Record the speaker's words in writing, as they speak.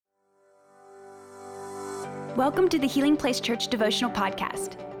Welcome to the Healing Place Church Devotional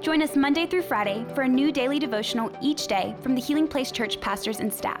Podcast. Join us Monday through Friday for a new daily devotional each day from the Healing Place Church pastors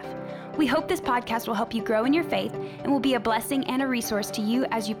and staff. We hope this podcast will help you grow in your faith and will be a blessing and a resource to you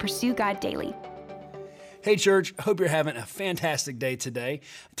as you pursue God daily. Hey church, hope you're having a fantastic day today.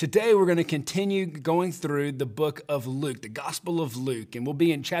 Today we're going to continue going through the book of Luke, the Gospel of Luke, and we'll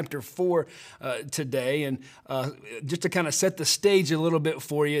be in chapter 4 today. And just to kind of set the stage a little bit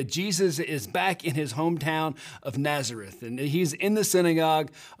for you, Jesus is back in his hometown of Nazareth, and he's in the synagogue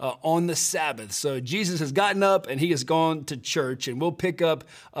on the Sabbath. So Jesus has gotten up and he has gone to church, and we'll pick up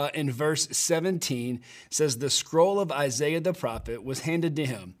in verse 17. It says, "The scroll of Isaiah the prophet was handed to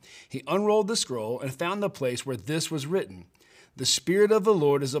him. He unrolled the scroll and found the place where this was written, 'The Spirit of the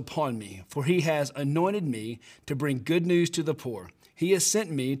Lord is upon me, for he has anointed me to bring good news to the poor. He has sent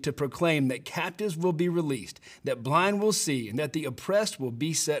me to proclaim that captives will be released, that blind will see, and that the oppressed will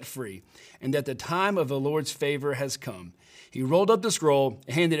be set free, and that the time of the Lord's favor has come.' He rolled up the scroll,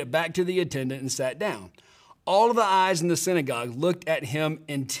 handed it back to the attendant, and sat down. All of the eyes in the synagogue looked at him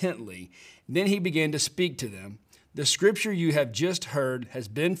intently. Then he began to speak to them. 'The scripture you have just heard has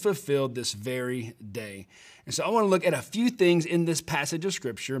been fulfilled this very day.'" And so I want to look at a few things in this passage of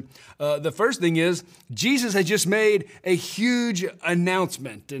scripture. The first thing is Jesus has just made a huge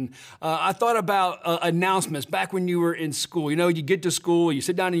announcement. And I thought about announcements back when you were in school. You know, you get to school, you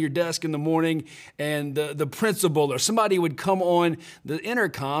sit down at your desk in the morning, and the principal or somebody would come on the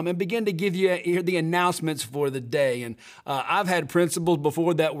intercom and begin to give you the announcements for the day. And I've had principals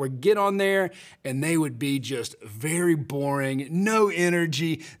before that would get on there and they would be just very boring, no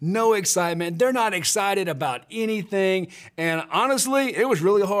energy, no excitement. They're not excited about anything. And honestly, it was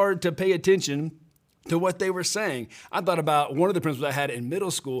really hard to pay attention to what they were saying. I thought about one of the principals I had in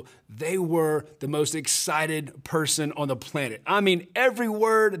middle school. They were the most excited person on the planet. I mean, every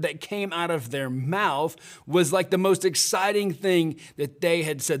word that came out of their mouth was like the most exciting thing that they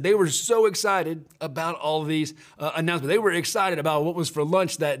had said. They were so excited about all these announcements. They were excited about what was for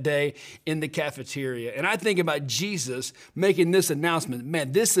lunch that day in the cafeteria. And I think about Jesus making this announcement.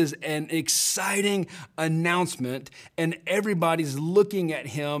 Man, this is an exciting announcement, and everybody's looking at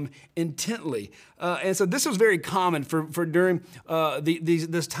him intently. And so this was very common for during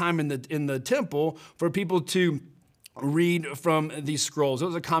this time in the temple for people to read from these scrolls. It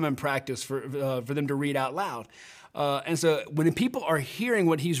was a common practice for them to read out loud. And so when people are hearing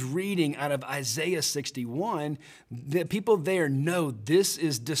what he's reading out of Isaiah 61, the people there know this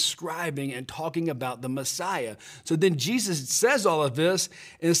is describing and talking about the Messiah. So then Jesus says all of this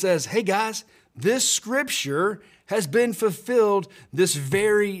and says, "Hey guys, this scripture has been fulfilled this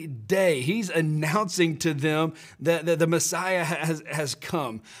very day." He's announcing to them that the Messiah has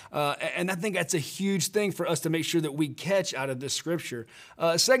come. And I think that's a huge thing for us to make sure that we catch out of this scripture.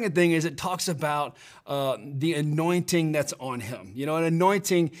 Second thing is it talks about the anointing that's on him. You know, an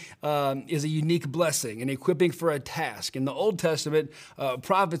anointing is a unique blessing, an equipping for a task. In the Old Testament,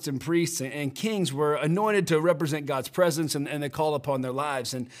 prophets and priests and kings were anointed to represent God's presence and the call upon their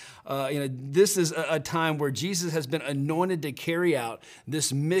lives. And this is a time where Jesus has been anointed to carry out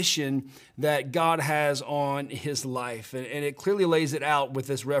this mission that God has on his life. And it clearly lays it out with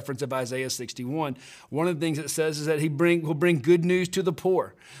this reference of Isaiah 61. One of the things it says is that will bring good news to the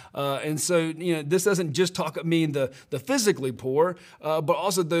poor. And so, this doesn't just mean the physically poor, but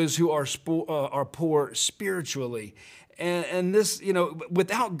also those who are poor spiritually. And this,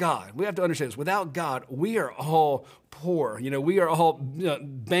 without God, we have to understand this. Without God, we are all poor. We are all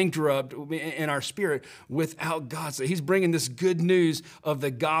bankrupt in our spirit without God. So he's bringing this good news of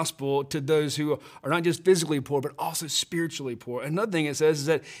the gospel to those who are not just physically poor, but also spiritually poor. Another thing it says is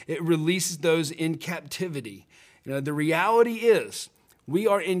that it releases those in captivity. The reality is we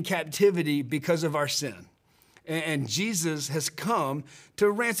are in captivity because of our sin. And Jesus has come to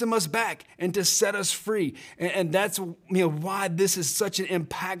ransom us back and to set us free. And that's why this is such an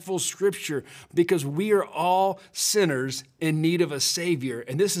impactful scripture, because we are all sinners in need of a Savior.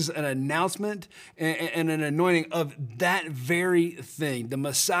 And this is an announcement and an anointing of that very thing. The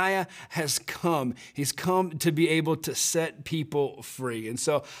Messiah has come. He's come to be able to set people free. And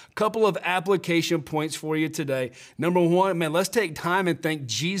so a couple of application points for you today. Number one, let's take time and thank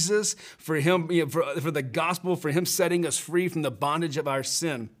Jesus for him, for the gospel, for him setting us free from the bondage of our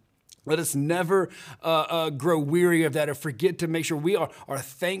sin. Let us never grow weary of that or forget to make sure we are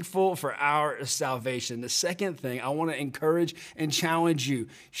thankful for our salvation. The second thing I want to encourage and challenge you,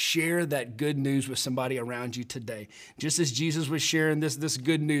 share that good news with somebody around you today. Just as Jesus was sharing this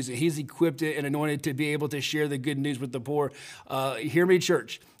good news, and he's equipped and anointed to be able to share the good news with the poor. Hear me,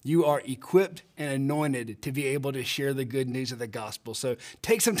 church. you are equipped and anointed to be able to share the good news of the gospel. So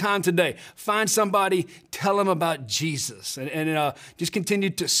take some time today, find somebody, tell them about Jesus, and just continue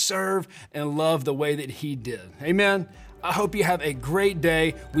to serve and love the way that he did. Amen. I hope you have a great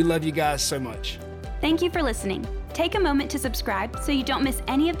day. We love you guys so much. Thank you for listening. Take a moment to subscribe so you don't miss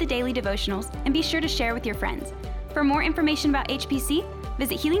any of the daily devotionals, and be sure to share with your friends. For more information about HPC,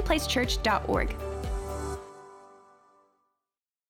 visit healingplacechurch.org.